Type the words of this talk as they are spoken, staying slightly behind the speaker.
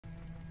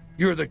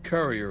You're the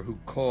courier who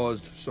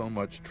caused so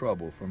much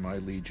trouble for my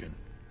legion,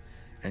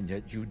 and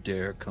yet you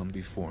dare come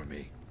before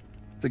me.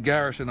 The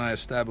garrison I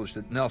established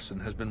at Nelson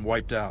has been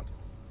wiped out.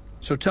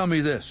 So tell me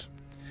this,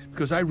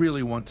 because I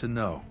really want to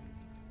know.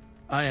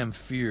 I am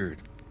feared,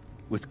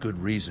 with good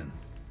reason.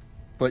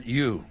 But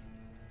you,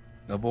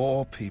 of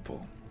all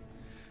people,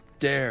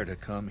 dare to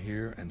come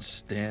here and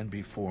stand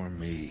before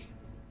me,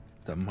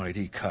 the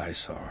mighty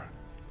Caesar.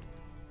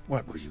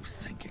 What were you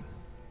thinking?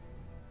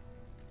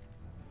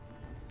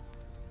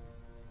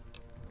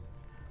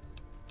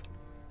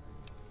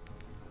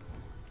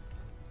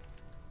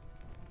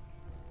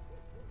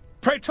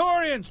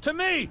 Praetorians, to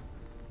me!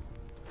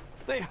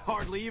 They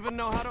hardly even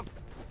know how to...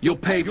 You'll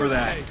pay for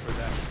that. Pay for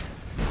that.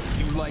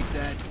 You like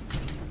that?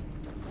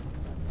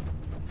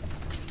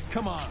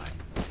 Come on.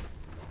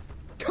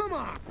 Come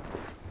on!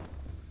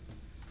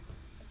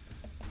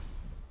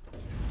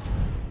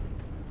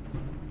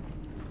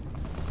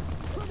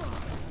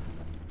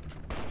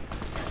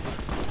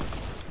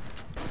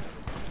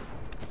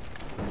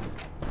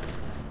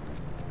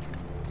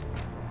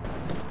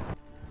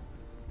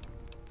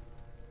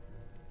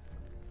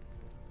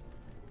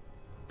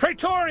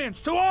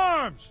 Praetorians, to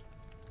arms!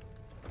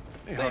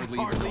 They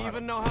hardly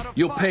even know how to...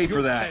 You'll pay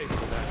for that. Pay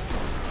for that.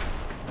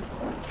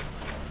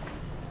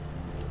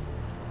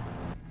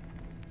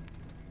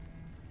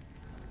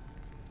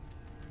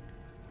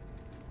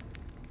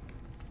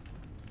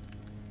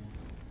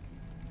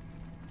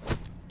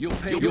 You'll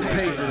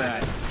pay for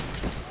that.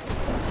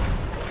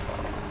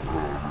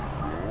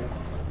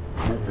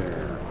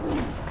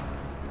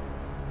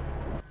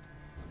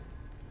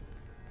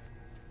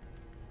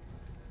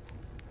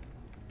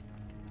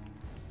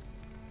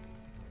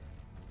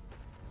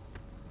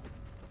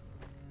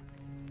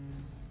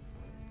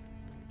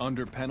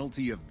 Under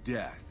penalty of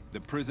death, the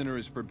prisoner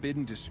is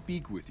forbidden to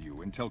speak with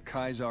you until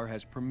Caesar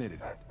has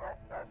permitted it.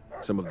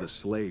 Some of the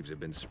slaves have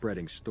been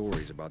spreading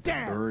stories about the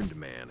burned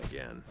man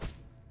again.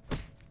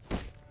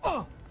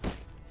 Oh!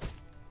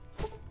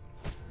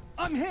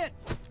 I'm hit!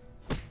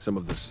 Some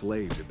of the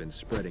slaves have been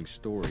spreading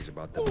stories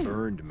about the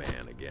burned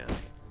man again.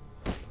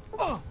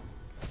 Oh!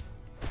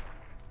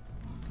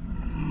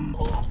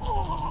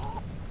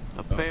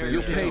 A fair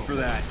You'll deal. pay for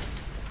that.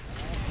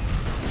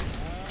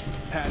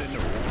 Had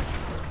enough.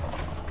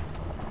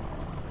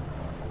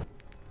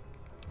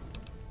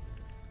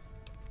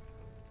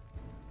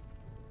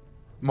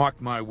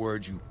 Mark my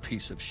words, you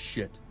piece of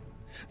shit.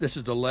 This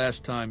is the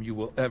last time you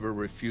will ever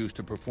refuse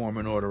to perform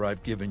an order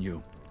I've given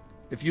you.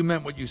 If you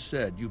meant what you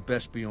said, you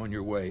best be on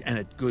your way, and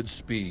at good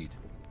speed.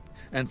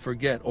 And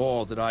forget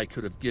all that I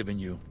could have given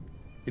you.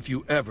 If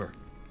you ever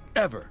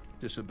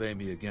disobey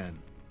me again,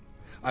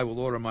 I will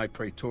order my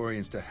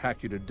Praetorians to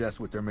hack you to death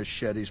with their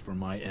machetes for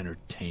my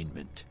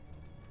entertainment.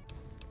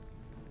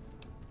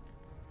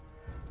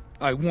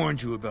 I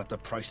warned you about the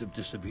price of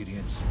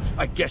disobedience.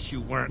 I guess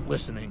you weren't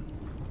listening.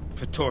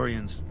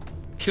 Praetorians,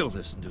 kill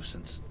this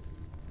nuisance.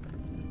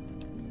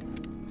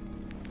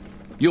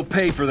 You'll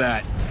pay for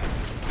that.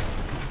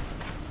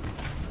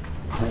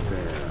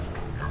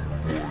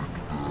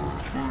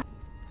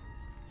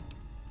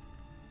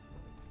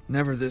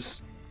 Never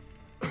this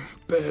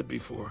bad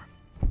before.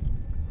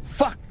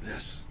 Fuck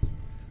this.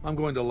 I'm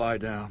going to lie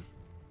down.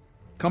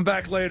 Come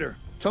back later.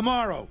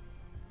 Tomorrow.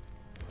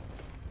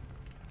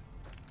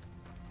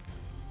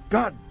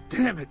 God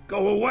damn it,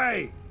 go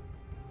away!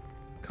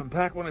 Come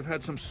back when I've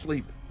had some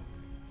sleep.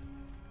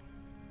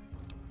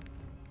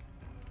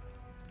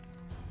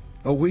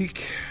 A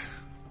week,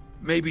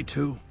 maybe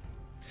 2.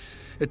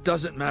 It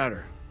doesn't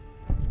matter.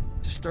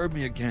 Disturb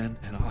me again,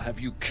 and I'll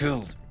have you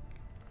killed.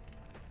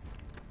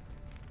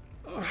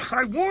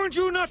 I warned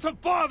you not to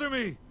bother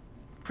me!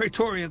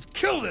 Praetorians,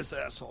 kill this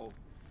asshole!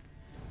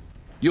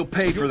 You'll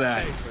pay for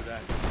that. Pay for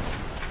that.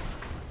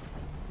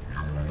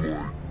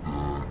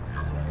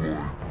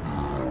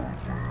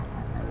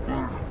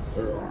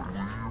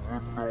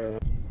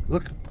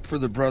 Look for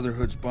the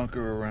Brotherhood's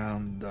bunker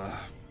around,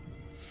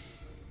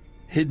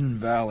 Hidden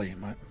Valley.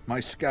 My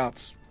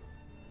scouts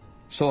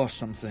saw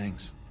some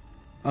things.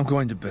 I'm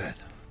going to bed.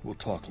 We'll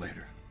talk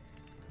later.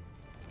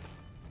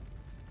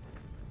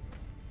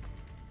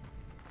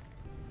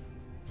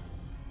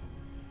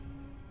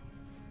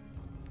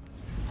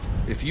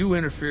 If you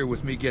interfere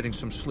with me getting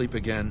some sleep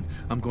again,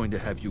 I'm going to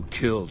have you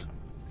killed.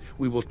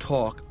 We will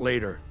talk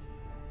later.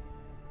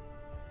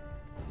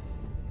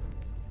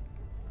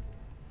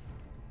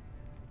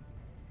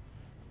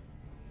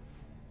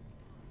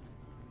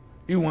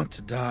 You want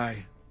to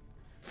die?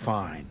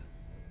 Fine.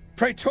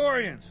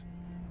 Praetorians!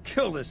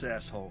 Kill this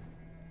asshole.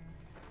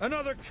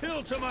 Another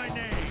kill to my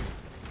name!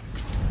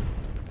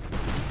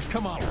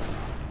 Come on.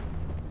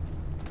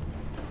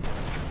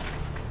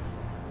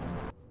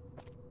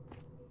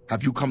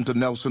 Have you come to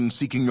Nelson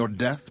seeking your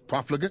death,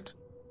 profligate?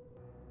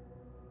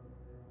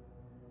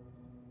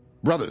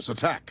 Brothers,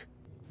 attack!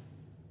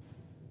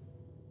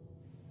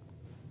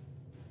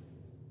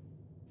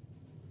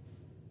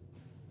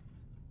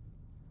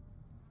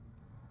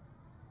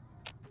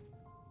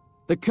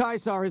 The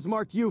Caesar has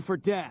marked you for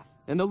death,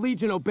 and the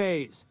Legion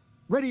obeys.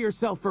 Ready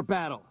yourself for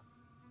battle.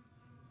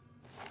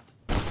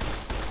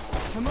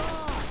 Come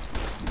on!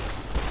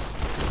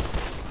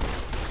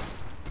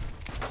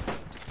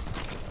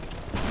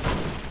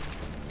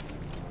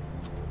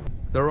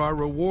 There are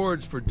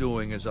rewards for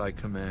doing as I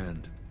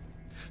command.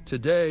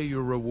 Today,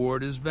 your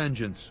reward is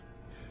vengeance.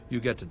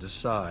 You get to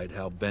decide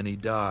how Benny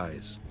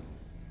dies.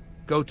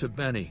 Go to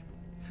Benny.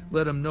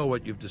 Let him know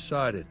what you've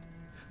decided.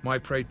 My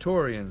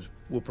Praetorians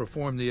will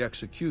perform the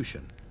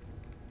execution,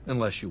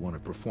 unless you want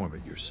to perform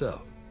it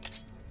yourself.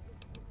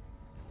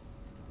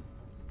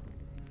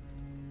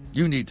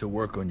 You need to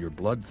work on your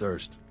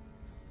bloodthirst.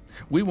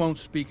 We won't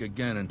speak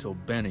again until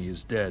Benny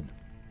is dead.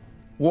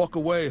 Walk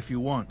away if you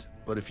want,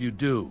 but if you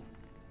do,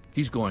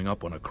 he's going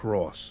up on a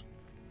cross.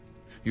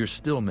 You're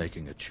still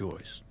making a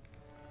choice.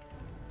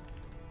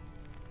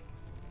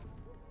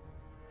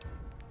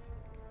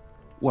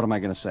 What am I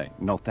gonna say?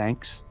 No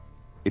thanks?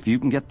 If you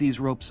can get these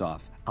ropes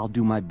off, I'll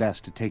do my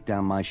best to take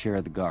down my share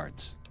of the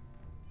guards.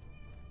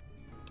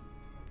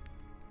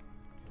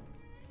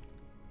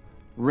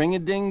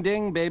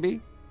 Ring-a-ding-ding,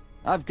 baby.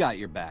 I've got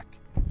your back.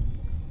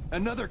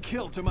 Another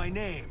kill to my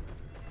name.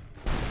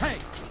 Hey!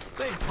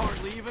 They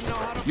hardly even know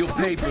how to You'll fight.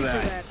 pay for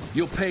that.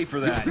 You'll pay for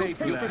that. You'll pay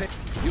for that.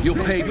 You'll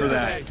pay for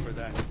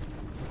that.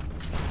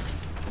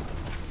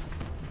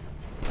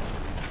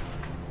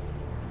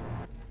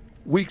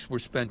 Weeks were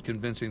spent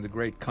convincing the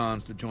great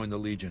Khans to join the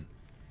Legion.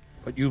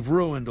 But you've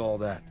ruined all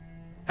that,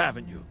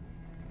 haven't you?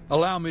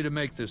 Allow me to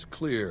make this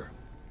clear.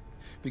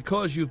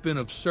 Because you've been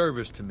of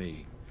service to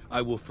me,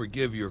 I will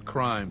forgive your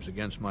crimes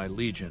against my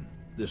Legion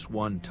this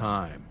one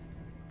time.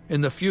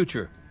 In the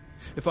future,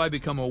 if I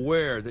become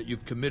aware that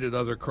you've committed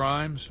other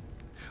crimes,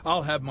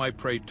 I'll have my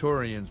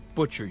Praetorians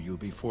butcher you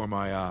before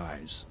my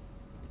eyes.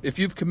 If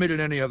you've committed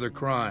any other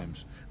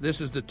crimes,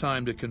 this is the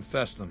time to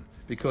confess them,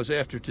 because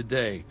after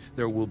today,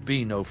 there will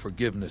be no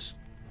forgiveness.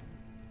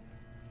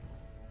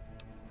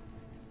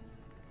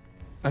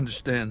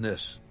 Understand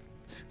this.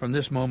 From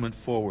this moment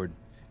forward,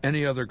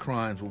 any other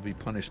crimes will be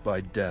punished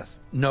by death.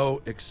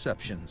 No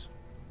exceptions.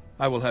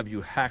 I will have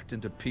you hacked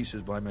into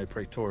pieces by my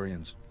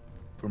Praetorians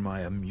for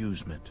my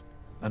amusement.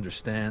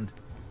 Understand?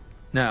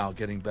 Now,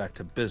 getting back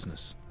to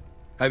business.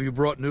 Have you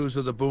brought news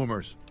of the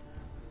boomers?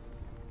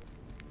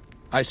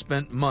 I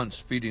spent months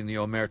feeding the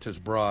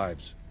Omertas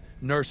bribes,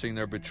 nursing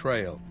their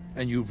betrayal,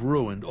 and you've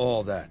ruined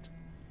all that.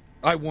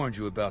 I warned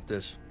you about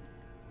this.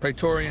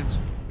 Praetorians,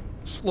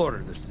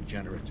 slaughter this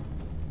degenerate.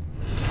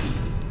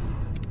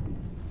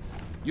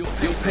 You'll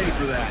pay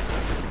for that.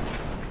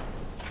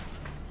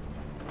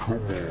 Come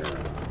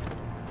on.